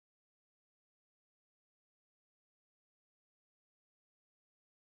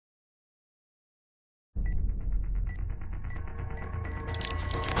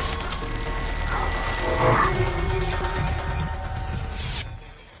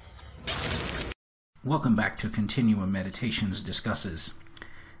Welcome back to Continuum Meditations Discusses.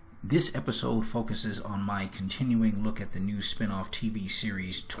 This episode focuses on my continuing look at the new spin-off TV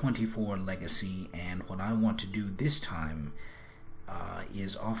series 24 Legacy, and what I want to do this time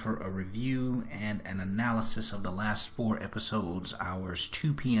is offer a review and an analysis of the last 4 episodes, hours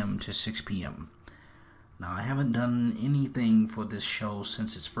 2 p.m. to 6 p.m. Now, I haven't done anything for this show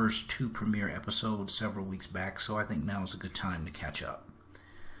since its first 2 premiere episodes several weeks back, so I think now is a good time to catch up.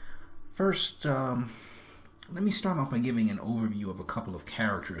 First, let me start off by giving an overview of a couple of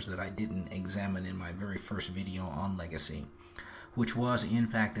characters that I didn't examine in my very first video on Legacy, which was in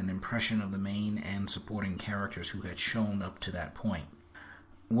fact an impression of the main and supporting characters who had shown up to that point.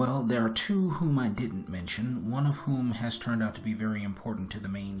 Well, there are 2 whom I didn't mention, one of whom has turned out to be very important to the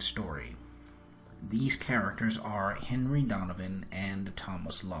main story. These characters are Henry Donovan and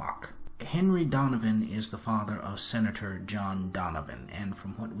Thomas Locke. Henry Donovan is the father of Senator John Donovan, and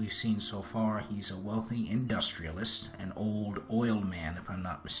from what we've seen so far, he's a wealthy industrialist, an old oil man if I'm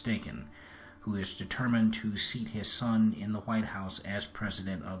not mistaken, who is determined to seat his son in the White House as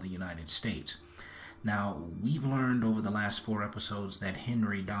President of the United States. Now, we've learned over the last 4 episodes that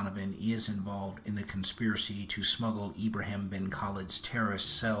Henry Donovan is involved in the conspiracy to smuggle Ibrahim Bin-Khalid's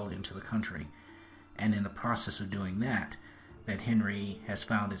terrorist cell into the country, and in the process of doing that Henry has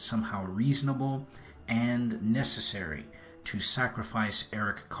found it somehow reasonable and necessary to sacrifice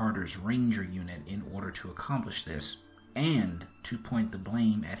Eric Carter's Ranger unit in order to accomplish this, and to point the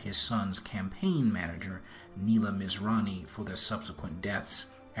blame at his son's campaign manager, Neela Mizrani, for their subsequent deaths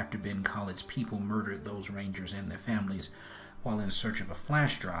after Bin-Khalid's people murdered those Rangers and their families while in search of a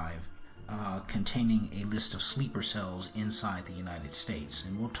flash drive containing a list of sleeper cells inside the United States.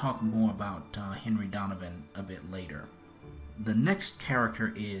 And we'll talk more about Henry Donovan a bit later. The next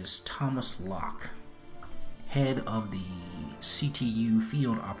character is Thomas Locke, head of the CTU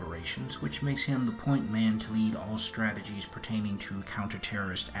field operations, which makes him the point man to lead all strategies pertaining to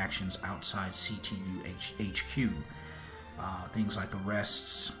counter-terrorist actions outside CTU HQ. Things like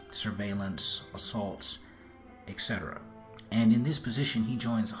arrests, surveillance, assaults, etc. And in this position, he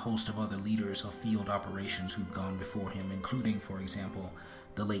joins a host of other leaders of field operations who've gone before him, including, for example,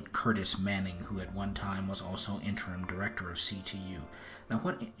 the late Curtis Manning, who at one time was also interim director of CTU. Now,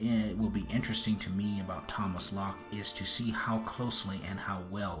 what will be interesting to me about Thomas Locke is to see how closely and how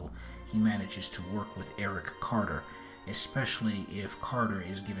well he manages to work with Eric Carter, especially if Carter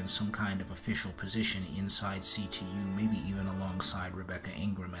is given some kind of official position inside CTU, maybe even alongside Rebecca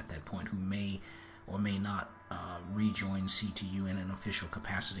Ingram at that point, who may or may not rejoin CTU in an official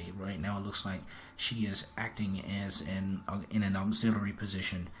capacity. Right now it looks like she is acting as in an auxiliary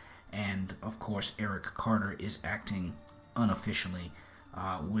position, and of course Eric Carter is acting unofficially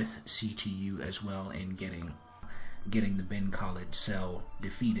with CTU as well in getting the Bin-Khalid cell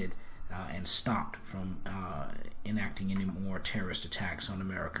defeated and stopped from enacting any more terrorist attacks on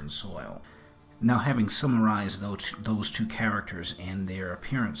American soil. Now, having summarized those 2 characters and their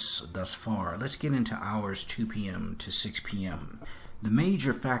appearance thus far, let's get into hours 2 p.m. to 6 p.m. The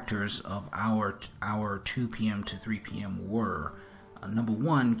major factors of hour 2 p.m. to 3 p.m. were, number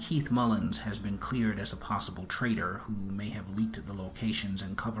 1, Keith Mullins has been cleared as a possible traitor who may have leaked the locations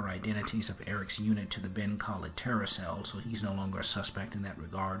and cover identities of Eric's unit to the Bin-Khalid terror cell, so he's no longer a suspect in that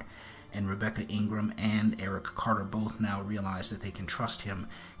regard. And Rebecca Ingram and Eric Carter both now realize that they can trust him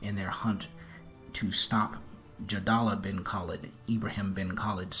in their hunt to stop Jadallah Bin-Khalid, Ibrahim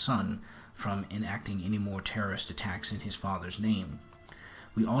Bin-Khalid's son, from enacting any more terrorist attacks in his father's name.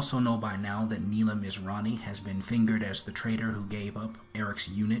 We also know by now that Neela Mizrani has been fingered as the traitor who gave up Eric's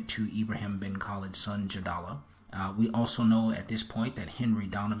unit to Ibrahim Bin-Khalid's son Jadallah. We also know at this point that Henry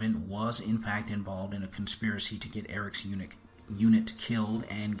Donovan was in fact involved in a conspiracy to get Eric's unit killed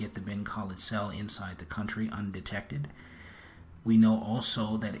and get the Bin-Khalid cell inside the country undetected. We know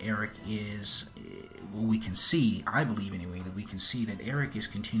also that Eric is, well, we can see, I believe anyway, that we can see that Eric is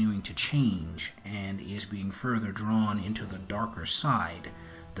continuing to change and is being further drawn into the darker side,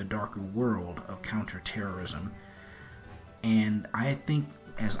 the darker world of counterterrorism. And I think,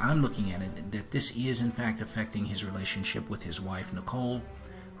 as I'm looking at it, that this is in fact affecting his relationship with his wife Nicole,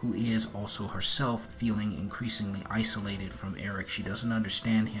 who is also herself feeling increasingly isolated from Eric. She doesn't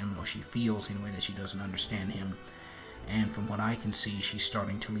understand him, or she feels anyway that she doesn't understand him. And from what I can see, she's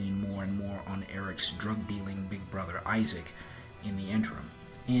starting to lean more and more on Eric's drug-dealing big brother Isaac in the interim.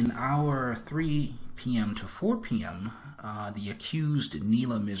 In hour 3 p.m. to 4 p.m., the accused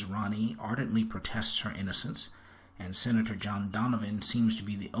Neela Mizrani ardently protests her innocence, and Senator John Donovan seems to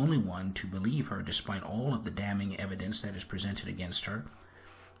be the only one to believe her despite all of the damning evidence that is presented against her.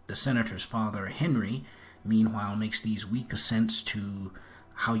 The senator's father, Henry, meanwhile makes these weak assents to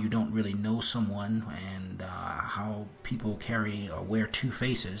how you don't really know someone, and how people carry or wear two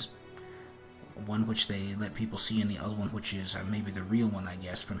faces, one which they let people see and the other one which is maybe the real one, I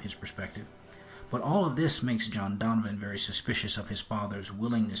guess, from his perspective. But all of this makes John Donovan very suspicious of his father's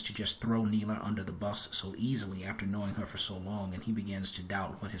willingness to just throw Neela under the bus so easily after knowing her for so long, and he begins to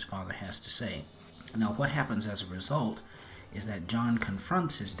doubt what his father has to say. Now, what happens as a result is that John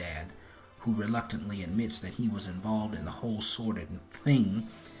confronts his dad, who reluctantly admits that he was involved in the whole sordid thing,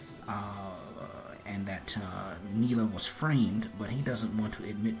 and that Neela was framed, but he doesn't want to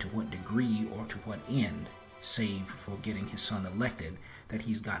admit to what degree or to what end, save for getting his son elected, that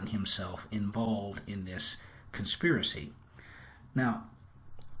he's gotten himself involved in this conspiracy. Now,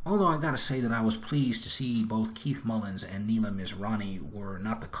 although I gotta say that I was pleased to see both Keith Mullins and Neela Mizrani were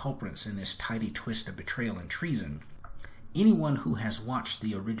not the culprits in this tidy twist of betrayal and treason, anyone who has watched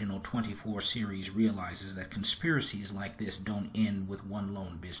the original 24 series realizes that conspiracies like this don't end with one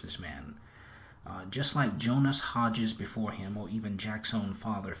lone businessman. Just like Jonas Hodges before him, or even Jack's own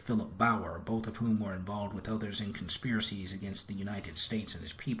father, Philip Bauer, both of whom were involved with others in conspiracies against the United States and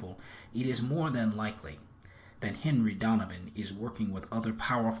his people, it is more than likely that Henry Donovan is working with other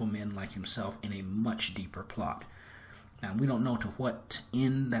powerful men like himself in a much deeper plot. Now, we don't know to what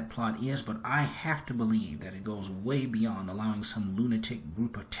end that plot is, but I have to believe that it goes way beyond allowing some lunatic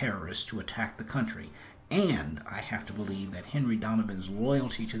group of terrorists to attack the country. And I have to believe that Henry Donovan's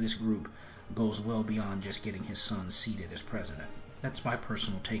loyalty to this group goes well beyond just getting his son seated as president. That's my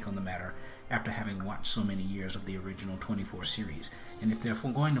personal take on the matter after having watched so many years of the original 24 series. And if they're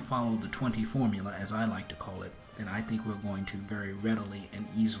going to follow the 20 formula, as I like to call it, then I think we're going to very readily and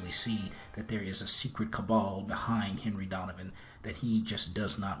easily see that there is a secret cabal behind Henry Donovan that he just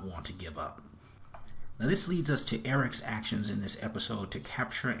does not want to give up. Now, this leads us to Eric's actions in this episode to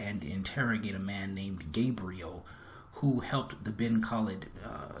capture and interrogate a man named Gabriel, who helped the Bin-Khalid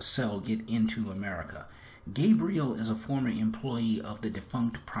cell get into America. Gabriel is a former employee of the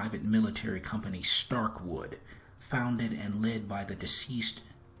defunct private military company Starkwood, founded and led by the deceased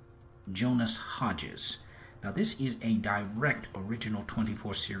Jonas Hodges. Now, this is a direct original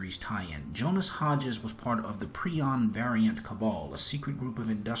 24 series tie-in. Jonas Hodges was part of the Prion Variant Cabal, a secret group of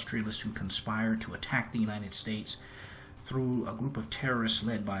industrialists who conspired to attack the United States through a group of terrorists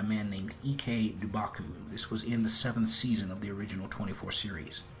led by a man named Ike Dubaku. This was in the 7th season of the original 24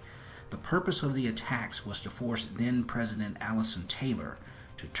 series. The purpose of the attacks was to force then-President Allison Taylor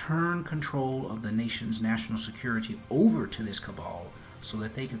to turn control of the nation's national security over to this cabal so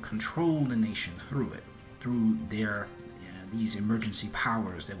that they could control the nation through it, through their these emergency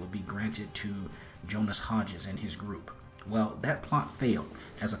powers that would be granted to Jonas Hodges and his group. Well, that plot failed.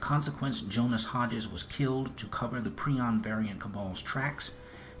 As a consequence, Jonas Hodges was killed to cover the Prion Variant Cabal's tracks,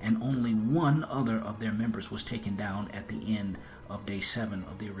 and only one other of their members was taken down at the end of Day 7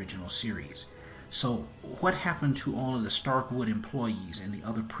 of the original series. So, what happened to all of the Starkwood employees and the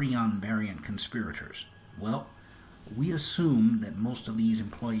other Prion Variant conspirators? Well, we assume that most of these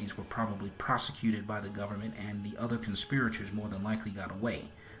employees were probably prosecuted by the government and the other conspirators more than likely got away.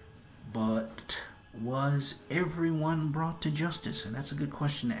 But was everyone brought to justice? And that's a good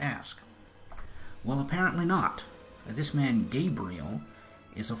question to ask. Well, apparently not. This man, Gabriel,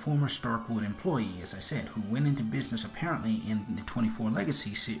 is a former Starkwood employee, as I said, who went into business apparently in the 24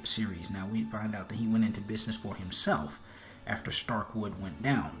 Legacy series. Now, we find out that he went into business for himself after Starkwood went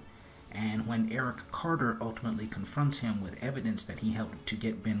down. And when Eric Carter ultimately confronts him with evidence that he helped to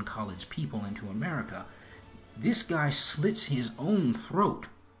get Bin-Khalid's people into America, this guy slits his own throat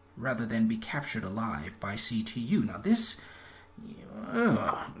rather than be captured alive by CTU. Now this,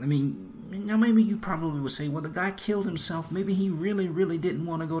 now maybe you probably would say, well, the guy killed himself. Maybe he really didn't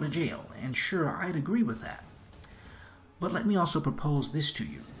want to go to jail. And sure, I'd agree with that. But let me also propose this to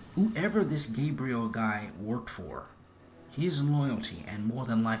you. Whoever this Gabriel guy worked for, his loyalty and more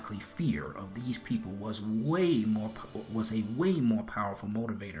than likely fear of these people was a way more powerful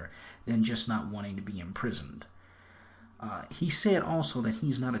motivator than just not wanting to be imprisoned. He said also that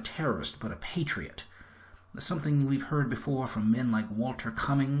he's not a terrorist but a patriot. Something we've heard before from men like Walter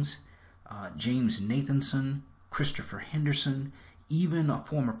Cummings, James Nathanson, Christopher Henderson, even a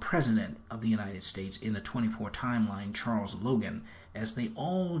former president of the United States in the 24 timeline, Charles Logan, as they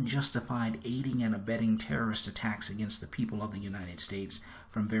all justified aiding and abetting terrorist attacks against the people of the United States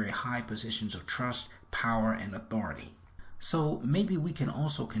from very high positions of trust, power, and authority. So maybe we can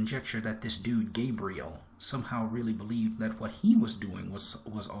also conjecture that this dude, Gabriel, somehow really believed that what he was doing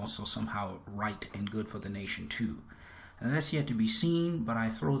was also somehow right and good for the nation too. And that's yet to be seen, but I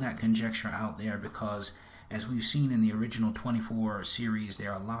throw that conjecture out there because, as we've seen in the original 24 series,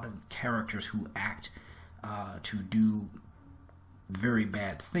 there are a lot of characters who act to do very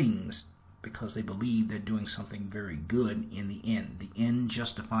bad things because they believe they're doing something very good in the end. The end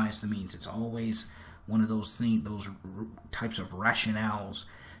justifies the means. It's always one of those things, those types of rationales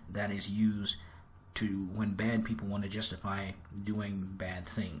that is used to when bad people want to justify doing bad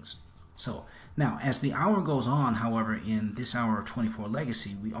things. So now, as the hour goes on, however, in this hour of 24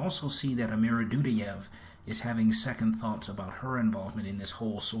 Legacy, we also see that Amira Dudayev is having second thoughts about her involvement in this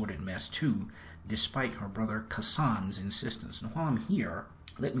whole sordid mess too, despite her brother Kassan's insistence. And while I'm here,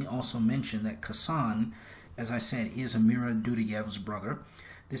 let me also mention that Kassan, as I said, is Amira Dudayev's brother.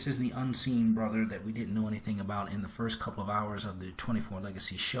 This is the unseen brother that we didn't know anything about in the first couple of hours of the 24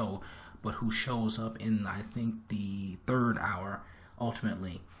 Legacy show, but who shows up in, I think, the third hour,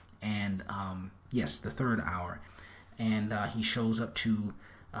 ultimately. And, yes, the third hour. And he shows up to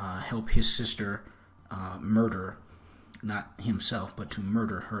help his sister murder, not himself, but to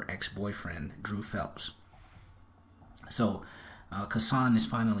murder her ex-boyfriend, Drew Phelps. So, Kassan is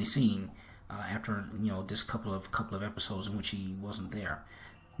finally seen after, this couple of episodes in which he wasn't there.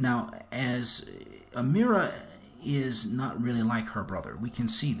 Now, as Amira is not really like her brother, we can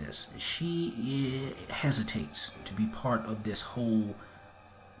see this. She hesitates to be part of this whole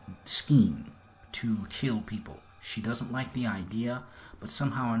scheme to kill people. She doesn't like the idea, but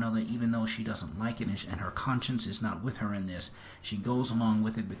somehow or another, even though she doesn't like it and her conscience is not with her in this, she goes along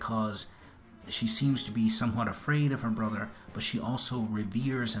with it because she seems to be somewhat afraid of her brother, but she also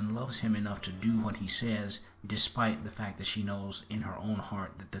reveres and loves him enough to do what he says, despite the fact that she knows in her own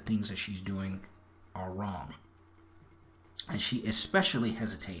heart that the things that she's doing are wrong. And she especially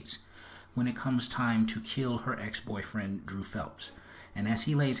hesitates when it comes time to kill her ex-boyfriend, Drew Phelps. And as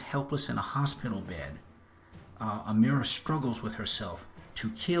he lays helpless in a hospital bed, Amira struggles with herself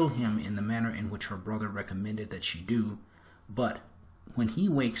to kill him in the manner in which her brother recommended that she do, but when he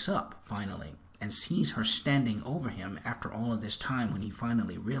wakes up, finally, and sees her standing over him after all of this time, when he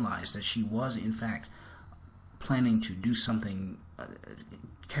finally realized that she was, in fact, planning to do something,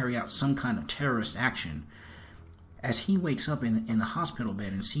 carry out some kind of terrorist action, as he wakes up in the hospital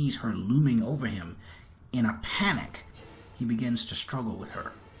bed and sees her looming over him, in a panic, he begins to struggle with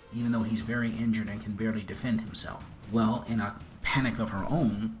her, even though he's very injured and can barely defend himself. Well, in a panic of her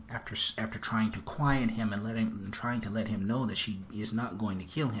own, after trying to quiet him and trying to let him know that she is not going to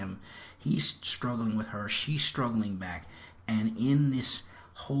kill him, he's struggling with her, she's struggling back, and in this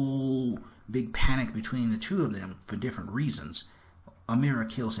whole big panic between the two of them, for different reasons, Amira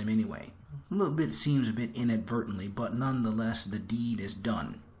kills him anyway. A little bit, seems a bit inadvertently, but nonetheless the deed is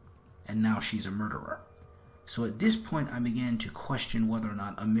done, and now she's a murderer. So at this point I began to question whether or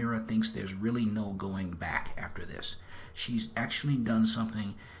not Amira thinks there's really no going back after this. She's actually done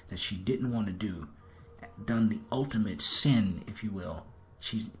something that she didn't want to do, done the ultimate sin, if you will.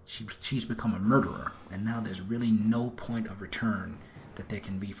 She's become a murderer, and now there's really no point of return that there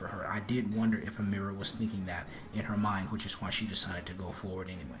can be for her. I did wonder if Amira was thinking that in her mind, which is why she decided to go forward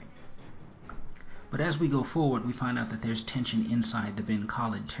anyway. But as we go forward, we find out that there's tension inside the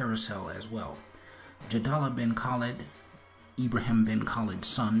Bin-Khalid terror cell as well. Jadallah Bin-Khalid, Ibrahim Bin-Khalid's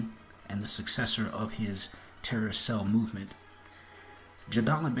son, and the successor of his terrorist cell movement.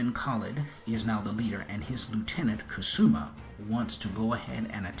 Jadallah Bin-Khalid is now the leader, and his lieutenant, Kusuma, wants to go ahead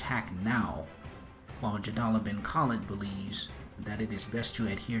and attack now, while Jadallah Bin-Khalid believes that it is best to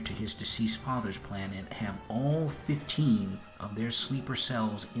adhere to his deceased father's plan and have all 15 of their sleeper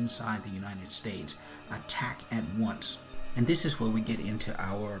cells inside the United States attack at once. And this is where we get into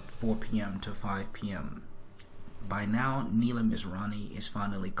our 4 p.m. to 5 p.m. By now, Neela Mizrani is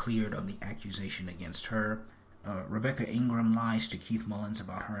finally cleared of the accusation against her. Rebecca Ingram lies to Keith Mullins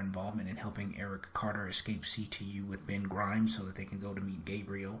about her involvement in helping Eric Carter escape CTU with Ben Grimes so that they can go to meet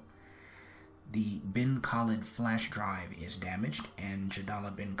Gabriel. The Bin-Khalid flash drive is damaged, and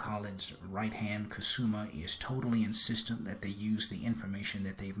Jadallah Bin-Khalid's right hand, Kusuma, is totally insistent that they use the information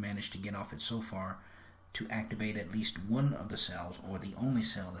that they've managed to get off it so far to activate at least one of the cells, or the only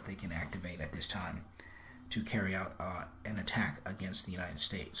cell that they can activate at this time, to carry out an attack against the United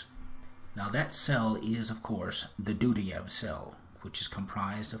States. Now that cell is, of course, the Dudayev cell, which is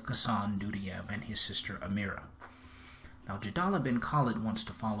comprised of Kassan Dudayev and his sister Amira. Now Jadallah Bin-Khalid wants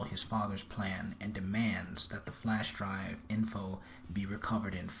to follow his father's plan and demands that the flash drive info be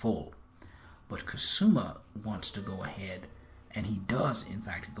recovered in full. But Kusuma wants to go ahead, and he does in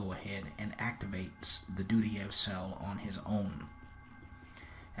fact go ahead and activates the Dudayev cell on his own.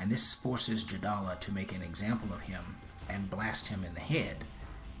 And this forces Jadallah to make an example of him and blast him in the head,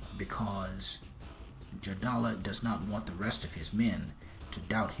 because Jadallah does not want the rest of his men to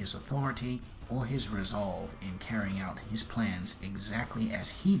doubt his authority or his resolve in carrying out his plans exactly as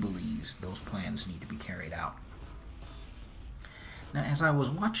he believes those plans need to be carried out. Now, as I was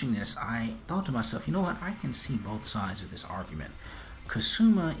watching this, I thought to myself, you know what, I can see both sides of this argument.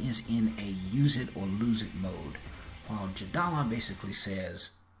 Kasuma is in a use it or lose it mode, while Jadala basically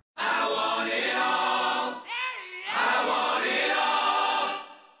says, I want it all! I want it all!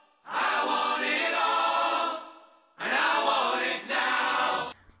 I want it all! And I want it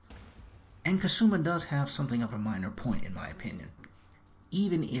now! And Kasuma does have something of a minor point, in my opinion.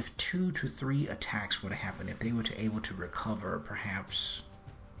 Even if 2 to 3 attacks were to happen, if they were able to recover perhaps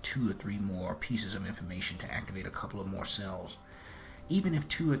 2 or 3 more pieces of information to activate a couple of more cells, even if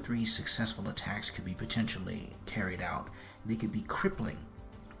 2 or 3 successful attacks could be potentially carried out, they could be crippling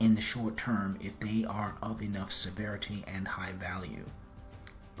in the short term if they are of enough severity and high value.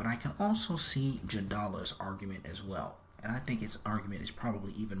 But I can also see Jadala's argument as well, and I think his argument is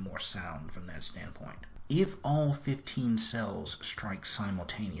probably even more sound from that standpoint. If all 15 cells strike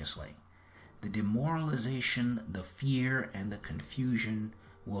simultaneously, the demoralization, the fear, and the confusion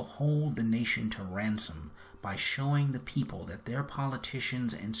will hold the nation to ransom by showing the people that their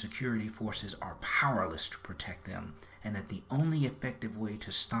politicians and security forces are powerless to protect them, and that the only effective way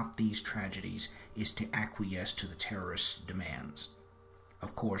to stop these tragedies is to acquiesce to the terrorists' demands.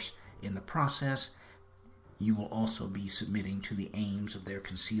 Of course, in the process, you will also be submitting to the aims of their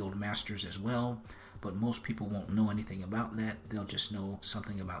concealed masters as well, but most people won't know anything about that. They'll just know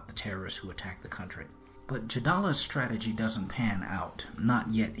something about the terrorists who attacked the country. But Jadala's strategy doesn't pan out, not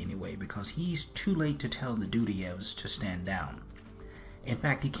yet anyway, because he's too late to tell the Dudiyevs to stand down. In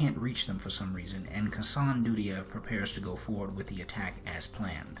fact, he can't reach them for some reason, and Kasan Dudiyev prepares to go forward with the attack as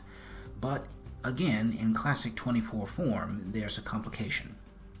planned. But again, in classic 24 form, there's a complication.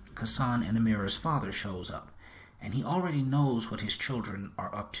 Kasan and Amira's father shows up, and he already knows what his children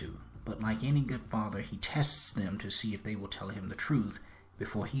are up to. But like any good father, he tests them to see if they will tell him the truth.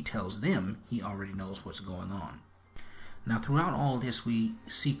 Before he tells them, he already knows what's going on. Now, throughout all this, we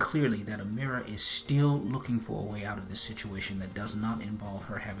see clearly that Amira is still looking for a way out of this situation that does not involve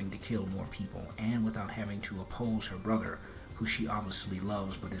her having to kill more people, and without having to oppose her brother, who she obviously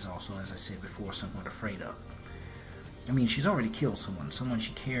loves, but is also, as I said before, somewhat afraid of. I mean, she's already killed someone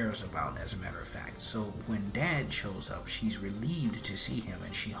she cares about, as a matter of fact. So when Dad shows up, she's relieved to see him,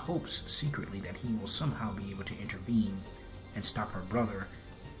 and she hopes secretly that he will somehow be able to intervene and stop her brother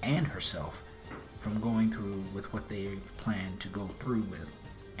and herself from going through with what they've planned to go through with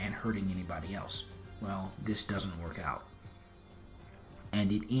and hurting anybody else. Well, this doesn't work out.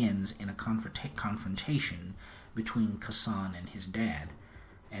 And it ends in a confrontation between Kasan and his dad,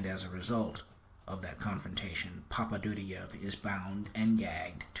 and as a result of that confrontation, Papa Dudiyev is bound and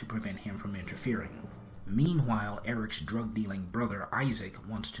gagged to prevent him from interfering. Meanwhile, Eric's drug-dealing brother Isaac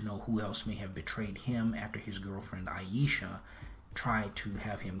wants to know who else may have betrayed him after his girlfriend Aisha tried to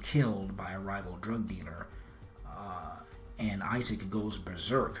have him killed by a rival drug dealer. And Isaac goes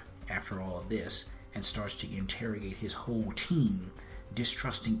berserk after all of this and starts to interrogate his whole team,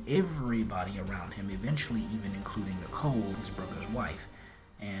 distrusting everybody around him, eventually even including Nicole, his brother's wife.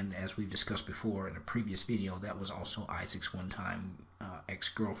 And as we've discussed before in a previous video, that was also Isaac's one-time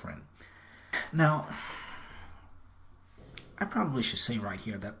ex-girlfriend. Now, I probably should say right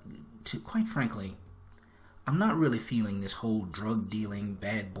here that, quite frankly, I'm not really feeling this whole drug-dealing,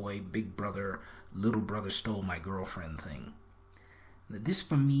 bad boy, big brother, little brother stole my girlfriend thing. This,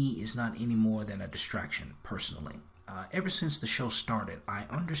 for me, is not any more than a distraction, personally. Ever since the show started, I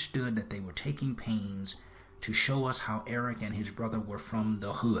understood that they were taking pains to show us how Eric and his brother were from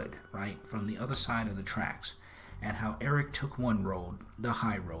the hood, right? From the other side of the tracks. And how Eric took one road, the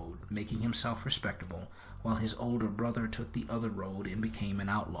high road, making himself respectable, while his older brother took the other road and became an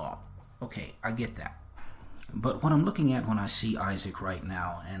outlaw. Okay, I get that. But what I'm looking at when I see Isaac right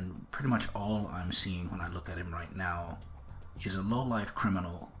now, and pretty much all I'm seeing when I look at him right now, is a low-life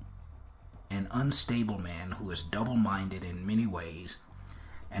criminal, an unstable man who is double-minded in many ways,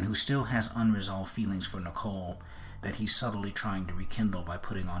 and who still has unresolved feelings for Nicole that he's subtly trying to rekindle by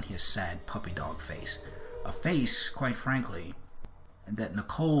putting on his sad puppy dog face. A face, quite frankly, that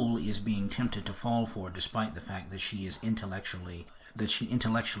Nicole is being tempted to fall for, despite the fact that she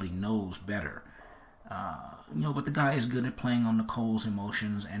intellectually knows better. But the guy is good at playing on Nicole's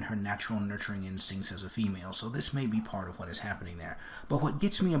emotions and her natural nurturing instincts as a female, so this may be part of what is happening there. But what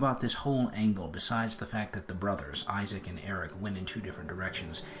gets me about this whole angle, besides the fact that the brothers, Isaac and Eric, went in 2 different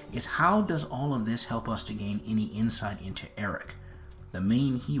directions, is how does all of this help us to gain any insight into Eric, the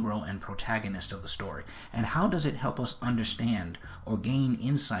main hero and protagonist of the story? And how does it help us understand or gain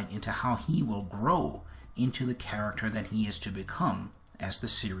insight into how he will grow into the character that he is to become as the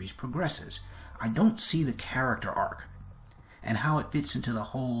series progresses? I don't see the character arc and how it fits into the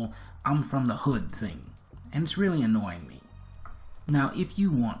whole I'm from the hood thing, and it's really annoying me. Now, if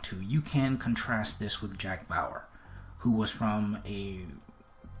you want to, you can contrast this with Jack Bauer, who was from a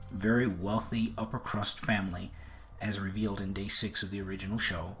very wealthy upper crust family, as revealed in day 6 of the original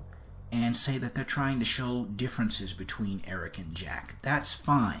show, and say that they're trying to show differences between Eric and Jack. That's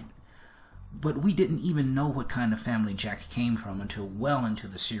fine. But we didn't even know what kind of family Jack came from until well into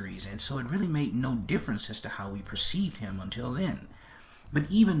the series, and so it really made no difference as to how we perceived him until then. But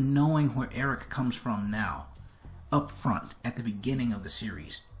even knowing where Eric comes from now, up front, at the beginning of the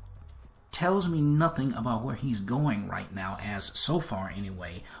series, tells me nothing about where he's going right now, as, so far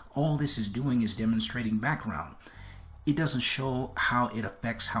anyway, all this is doing is demonstrating background. It doesn't show how it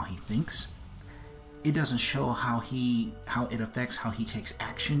affects how he thinks. It doesn't show how it affects how he takes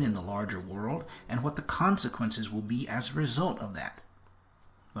action in the larger world, and what the consequences will be as a result of that.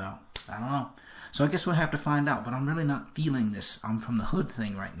 Well, I don't know. So I guess we'll have to find out, but I'm really not feeling this I'm from the hood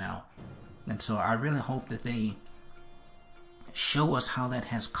thing right now. And so I really hope that they show us how that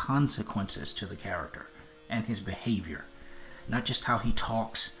has consequences to the character and his behavior. Not just how he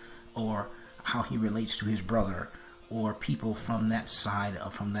talks or how he relates to his brother or people from that side,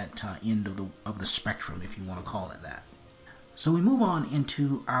 from that end of the spectrum, if you want to call it that. So we move on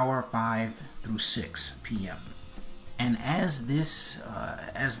into hour 5 through 6 p.m. And as this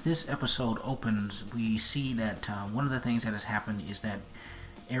episode opens, we see that one of the things that has happened is that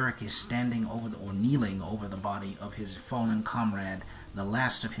Eric is standing over or kneeling over the body of his fallen comrade, the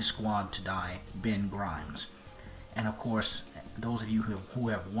last of his squad to die, Ben Grimes. And of course, those of you who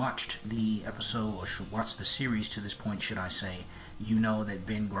have watched the episode, or should watch the series to this point, should I say, you know that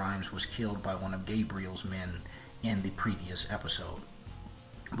Ben Grimes was killed by one of Gabriel's men in the previous episode.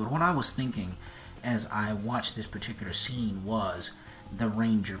 But what I was thinking as I watched this particular scene was the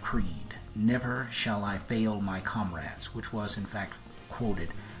Ranger Creed, "Never shall I fail my comrades," which was in fact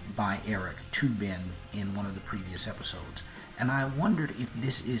quoted by Eric to Ben in one of the previous episodes. And I wondered if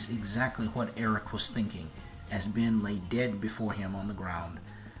this is exactly what Eric was thinking as Ben lay dead before him on the ground,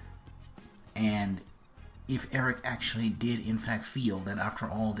 and if Eric actually did in fact feel that after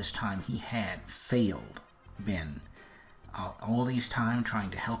all this time he had failed Ben. All this time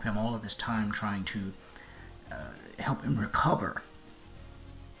trying to help him, all of this time trying to help him recover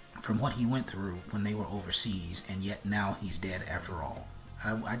from what he went through when they were overseas, and yet now he's dead after all.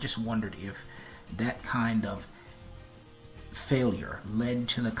 I just wondered if that kind of failure led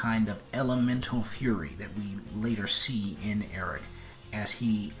to the kind of elemental fury that we later see in Eric, as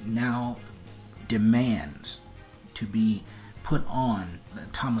he now demands to be put on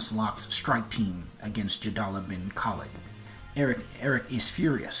Thomas Locke's strike team against Jadala Bin-Khalid. Eric is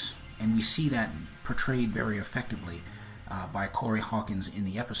furious, and we see that portrayed very effectively by Corey Hawkins in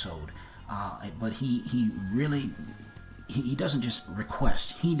the episode. But he really doesn't just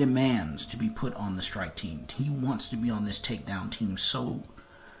request, he demands to be put on the strike team. He wants to be on this takedown team so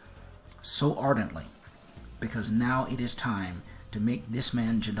ardently, because now it is time to make this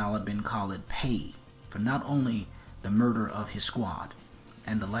man Jadala Bin-Khalid pay for not only the murder of his squad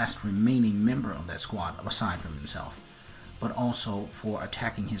and the last remaining member of that squad aside from himself, but also for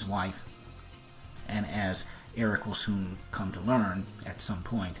attacking his wife, and as Eric will soon come to learn at some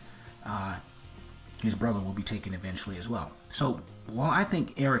point, his brother will be taken eventually as well. So while I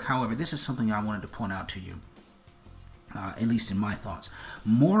think Eric, however, this is something I wanted to point out to you, at least in my thoughts.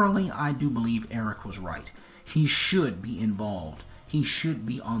 Morally, I do believe Eric was right. He should be involved. He should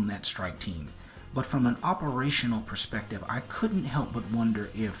be on that strike team. But from an operational perspective, I couldn't help but wonder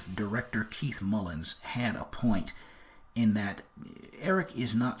if director Keith Mullins had a point in that Eric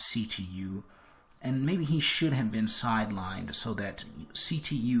is not CTU, and maybe he should have been sidelined so that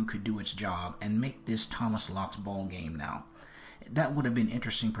CTU could do its job and make this Thomas Locke's ball game now. That would have been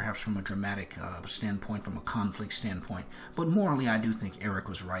interesting, perhaps from a dramatic standpoint, from a conflict standpoint. But morally, I do think Eric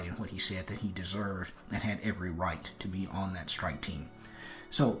was right in what he said, that he deserved and had every right to be on that strike team.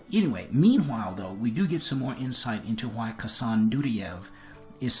 So anyway, meanwhile, though, we do get some more insight into why Kasan Dudiev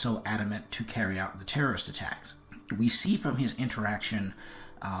is so adamant to carry out the terrorist attacks. We see from his interaction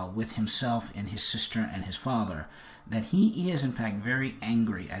with himself and his sister and his father that he is in fact very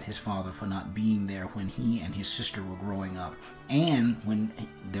angry at his father for not being there when he and his sister were growing up, and when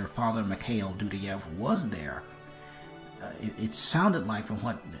their father Mikhail Dudiev was there. It sounded like, from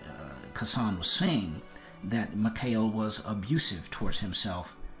what Kasan was saying, that Mikhail was abusive towards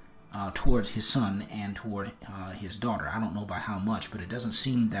himself, towards his son, and toward his daughter. I don't know by how much, but it doesn't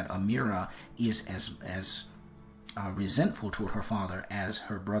seem that Amira is as resentful toward her father as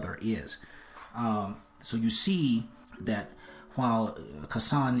her brother is. So you see that while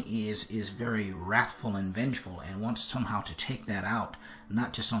Kassan is very wrathful and vengeful and wants somehow to take that out,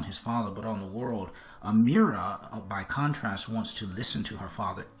 not just on his father, but on the world, Amira, by contrast, wants to listen to her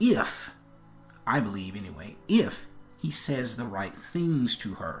father if, I believe anyway, if he says the right things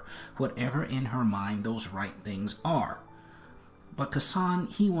to her, whatever in her mind those right things are. But Kassan,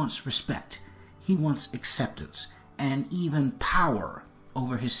 he wants respect, he wants acceptance, and even power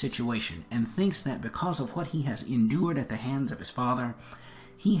over his situation, and thinks that because of what he has endured at the hands of his father,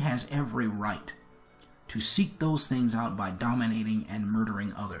 he has every right to seek those things out by dominating and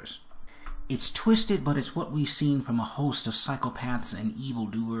murdering others. It's twisted, but it's what we've seen from a host of psychopaths and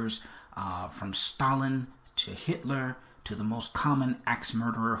evildoers, from Stalin to Hitler to the most common axe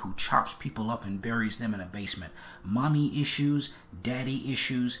murderer who chops people up and buries them in a basement. Mommy issues, daddy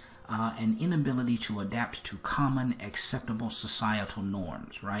issues, an inability to adapt to common acceptable societal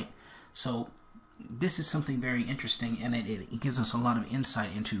norms, right? So this is something very interesting, and it gives us a lot of insight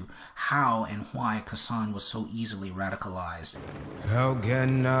into how and why Kassan was so easily radicalized. How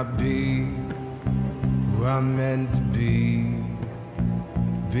can I be who I'm meant to be?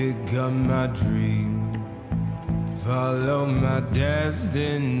 Become my dream, follow my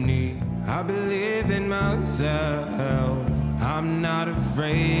destiny. I believe in myself, I'm not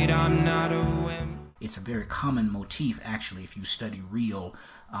afraid, I'm not a wimp. It's a very common motif, actually, if you study real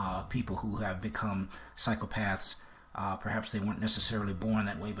people who have become psychopaths. Perhaps they weren't necessarily born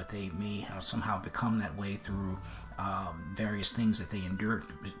that way, but they may have somehow become that way through various things that they endured,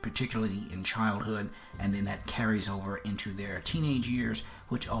 particularly in childhood, and then that carries over into their teenage years,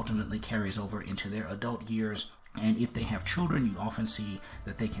 which ultimately carries over into their adult years. And if they have children, you often see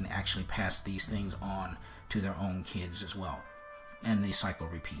that they can actually pass these things on to their own kids as well. And the cycle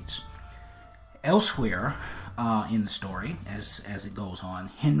repeats. Elsewhere in the story, as it goes on,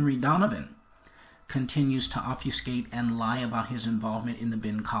 Henry Donovan continues to obfuscate and lie about his involvement in the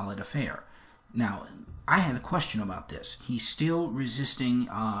Bin-Khalid affair. Now, I had a question about this. He's still resisting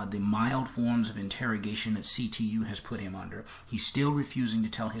the mild forms of interrogation that CTU has put him under. He's still refusing to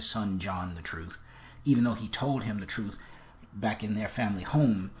tell his son John the truth, even though he told him the truth back in their family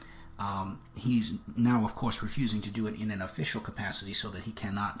home. He's now, of course, refusing to do it in an official capacity so that he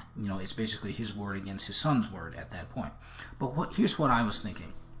cannot, it's basically his word against his son's word at that point. But here's what I was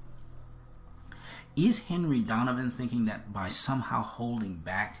thinking. Is Henry Donovan thinking that by somehow holding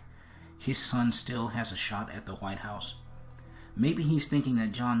back, his son still has a shot at the White House? Maybe he's thinking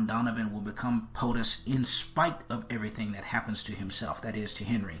that John Donovan will become POTUS in spite of everything that happens to himself, that is, to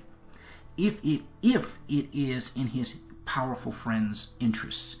Henry. If it is in his powerful friend's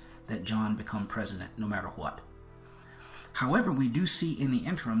interests that John become president, no matter what. However, we do see in the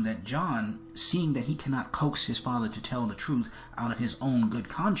interim that John, seeing that he cannot coax his father to tell the truth out of his own good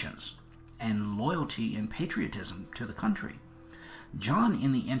conscience and loyalty and patriotism to the country, John,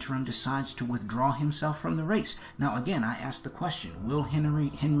 in the interim, decides to withdraw himself from the race. Now, again, I ask the question, will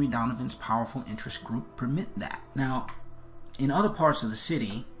Henry Donovan's powerful interest group permit that? Now, in other parts of the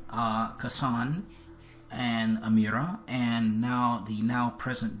city, Kassan and Amira and now the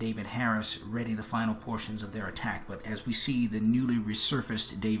present David Harris ready the final portions of their attack. But as we see, the newly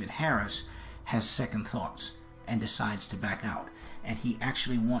resurfaced David Harris has second thoughts and decides to back out. And he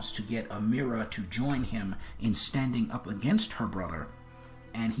actually wants to get Amira to join him in standing up against her brother.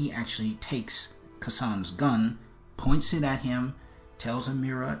 And he actually takes Kassan's gun, points it at him, tells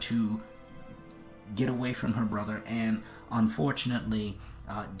Amira to get away from her brother, and unfortunately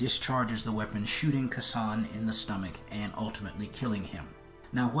discharges the weapon, shooting Kassan in the stomach and ultimately killing him.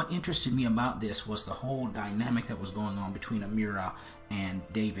 Now, what interested me about this was the whole dynamic that was going on between Amira and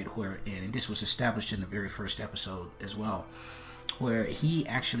David, and this was established in the very first episode as well, where he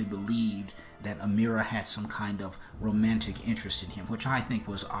actually believed that Amira had some kind of romantic interest in him, which I think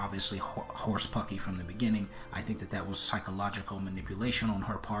was obviously horsepucky from the beginning. I think that was psychological manipulation on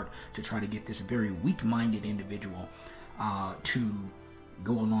her part to try to get this very weak-minded individual to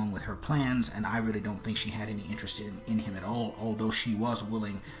go along with her plans, and I really don't think she had any interest in him at all, although she was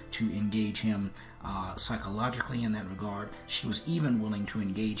willing to engage him psychologically in that regard. She was even willing to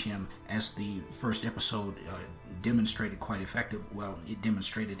engage him, as the first episode demonstrated quite effective. Well, it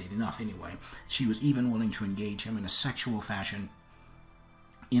demonstrated it enough anyway. She was even willing to engage him in a sexual fashion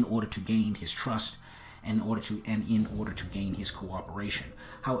in order to gain his trust and in order to gain his cooperation.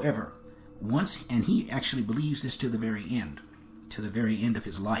 However, and he actually believes this to the very end of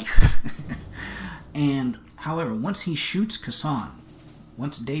his life. And however, once he shoots Kassan,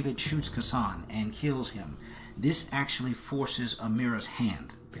 once David shoots Kassan and kills him, this actually forces Amira's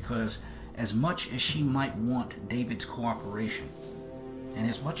hand, because as much as she might want David's cooperation, and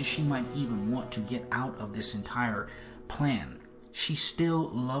as much as she might even want to get out of this entire plan, she still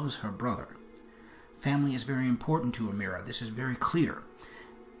loves her brother. Family is very important to Amira. This is very clear.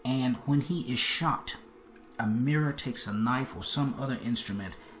 And when he is shot, Amira takes a knife or some other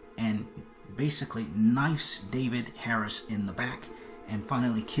instrument and basically knifes David Harris in the back and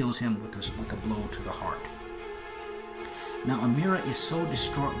finally kills him with a blow to the heart. Now, Amira is so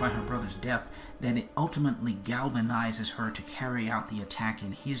distraught by her brother's death that it ultimately galvanizes her to carry out the attack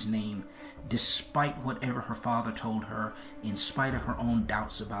in his name, despite whatever her father told her, in spite of her own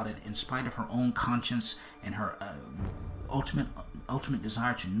doubts about it, in spite of her own conscience and her ultimate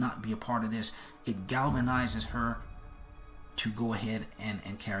desire to not be a part of this. It galvanizes her to go ahead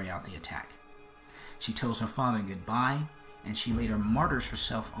and carry out the attack. She tells her father goodbye, and she later martyrs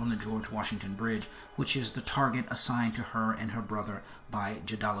herself on the George Washington Bridge, which is the target assigned to her and her brother by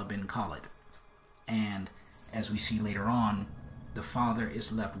Jadallah Bin-Khalid. And as we see later on, the father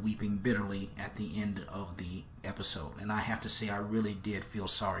is left weeping bitterly at the end of the episode. And I have to say, I really did feel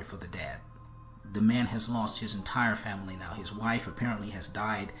sorry for the dad. The man has lost his entire family now. His wife apparently has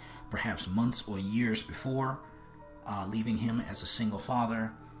died perhaps months or years before, leaving him as a single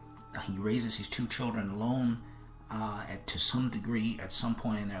father. He raises his two children alone to some degree at some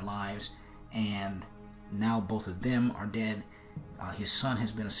point in their lives, and now both of them are dead. His son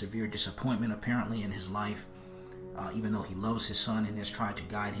has been a severe disappointment apparently in his life, even though he loves his son and has tried to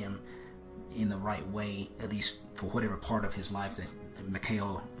guide him in the right way, at least for whatever part of his life that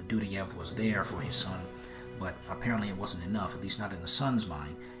Mikhail Dudiev was there for his son. But apparently it wasn't enough, at least not in the son's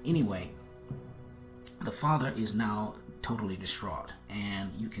mind. Anyway, the father is now totally distraught,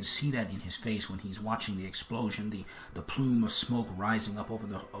 and you can see that in his face when he's watching the explosion, the plume of smoke rising up over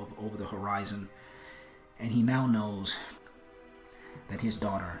the horizon. And he now knows that his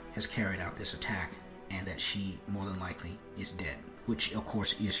daughter has carried out this attack and that she more than likely is dead, which of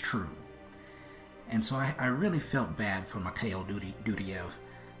course is true. And so I really felt bad for Mikhail Dudiev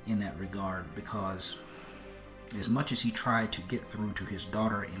in that regard, because as much as he tried to get through to his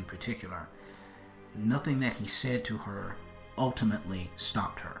daughter in particular, nothing that he said to her ultimately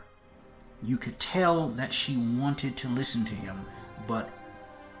stopped her. You could tell that she wanted to listen to him, but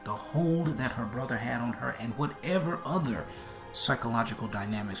the hold that her brother had on her and whatever other psychological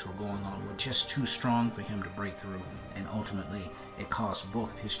dynamics were going on were just too strong for him to break through, and ultimately it cost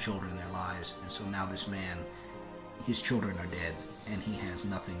both of his children their lives. And so now this man, his children are dead, and he has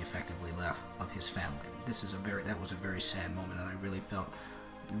nothing effectively left of his family. That was a very sad moment, and I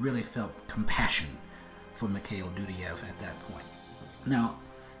really felt compassion for Mikhail Dudiev at that point. Now,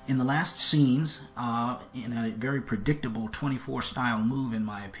 in the last scenes, in a very predictable 24 style move in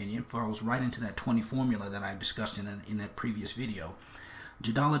my opinion, falls right into that 20 formula that I discussed in that previous video,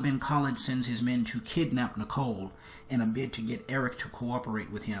 Jadallah Bin-Khalid sends his men to kidnap Nicole in a bid to get Eric to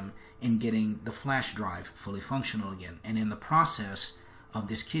cooperate with him in getting the flash drive fully functional again. And in the process of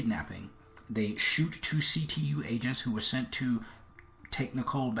this kidnapping, they shoot two CTU agents who were sent to take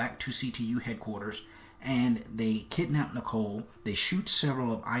Nicole back to CTU headquarters, and they kidnap Nicole. They shoot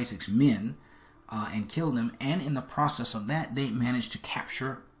several of Isaac's men and kill them, and in the process of that, they manage to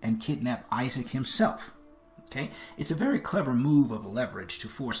capture and kidnap Isaac himself. Okay, it's a very clever move of leverage to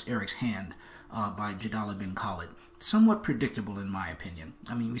force Eric's hand by Jadallah Bin-Khalid. Somewhat predictable in my opinion.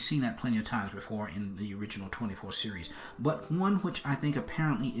 I mean, we've seen that plenty of times before in the original 24 series, but one which I think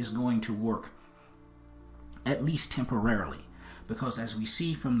apparently is going to work, at least temporarily, because as we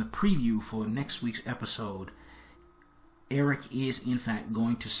see from the preview for next week's episode, Eric is in fact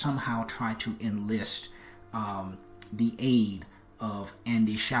going to somehow try to enlist the aid of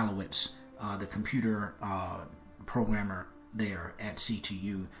Andy Shalowitz, the computer programmer there at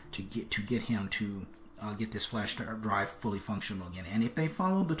CTU, to get him to get this flash drive fully functional again. And if they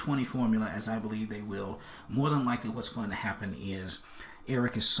follow the 20 formula, as I believe they will, more than likely what's going to happen is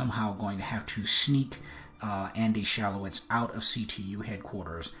Eric is somehow going to have to sneak Andy Shalowitz out of CTU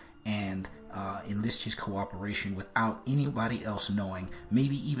headquarters and enlist his cooperation without anybody else knowing,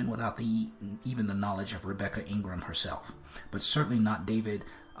 maybe even without even the knowledge of Rebecca Ingram herself, but certainly not David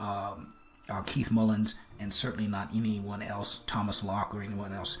Keith Mullins, and certainly not anyone else, Thomas Locke or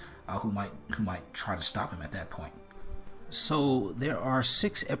anyone else who might try to stop him at that point. So there are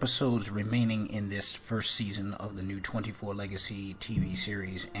 6 episodes remaining in this first season of the new 24 Legacy TV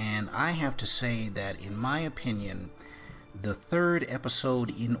series, and I have to say that in my opinion, the 3rd episode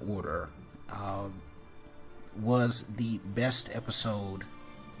in order was the best episode.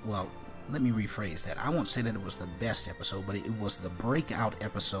 Well, let me rephrase that. I won't say that it was the best episode, but it was the breakout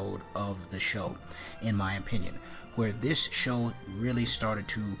episode of the show, in my opinion, where this show really started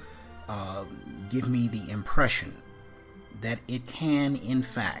to give me the impression that it can, in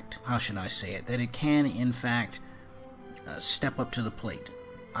fact, how should I say it, that it can, in fact, step up to the plate.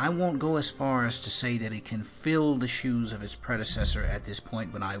 I won't go as far as to say that it can fill the shoes of its predecessor at this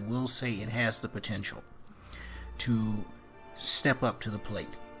point, but I will say it has the potential to step up to the plate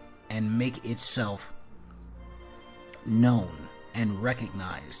and make itself known and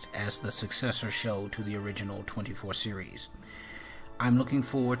recognized as the successor show to the original 24 series. I'm looking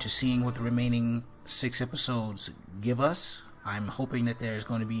forward to seeing what the remaining 6 episodes give us. I'm hoping that there's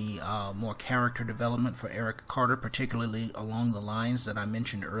going to be more character development for Eric Carter, particularly along the lines that I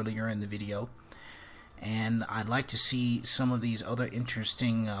mentioned earlier in the video. And I'd like to see some of these other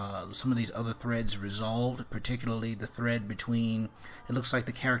interesting, some of these other threads resolved, particularly the thread between, it looks like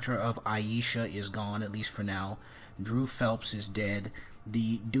the character of Aisha is gone, at least for now. Drew Phelps is dead.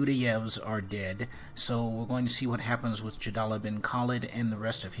 The Dudayevs are dead. So we're going to see what happens with Jadala Bin-Khalid and the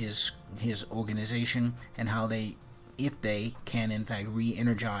rest of his organization, and how they, if they can in fact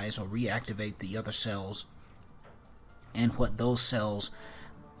re-energize or reactivate the other cells, and what those cells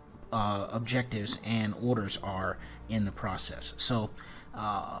objectives and orders are in the process. So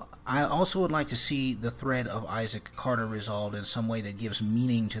I also would like to see the thread of Isaac Carter resolved in some way that gives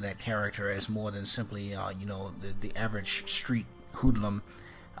meaning to that character, as more than simply you know, the average street hoodlum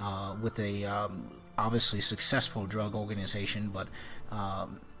with a obviously successful drug organization, but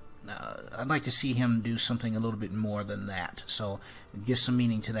I'd like to see him do something a little bit more than that. So give some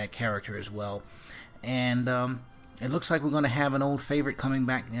meaning to that character as well. And it looks like we're going to have an old favorite coming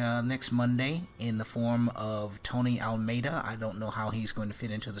back next Monday in the form of Tony Almeida. I don't know how he's going to fit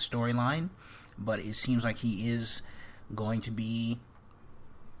into the storyline, but it seems like he is going to be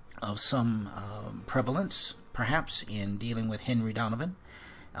of some prevalence, perhaps, in dealing with Henry Donovan,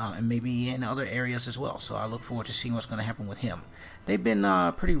 and maybe in other areas as well. So I look forward to seeing what's going to happen with him. They've been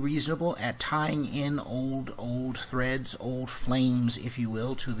pretty reasonable at tying in old threads, old flames, if you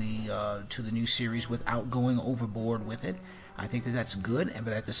will, to the new series without going overboard with it. I think that that's good,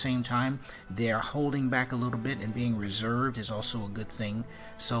 but at the same time, they're holding back a little bit, and being reserved is also a good thing.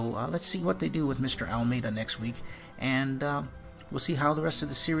 So let's see what they do with Mr. Almeida next week, and we'll see how the rest of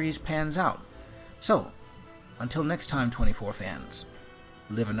the series pans out. So, until next time, 24 fans,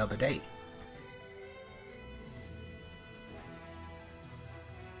 live another day.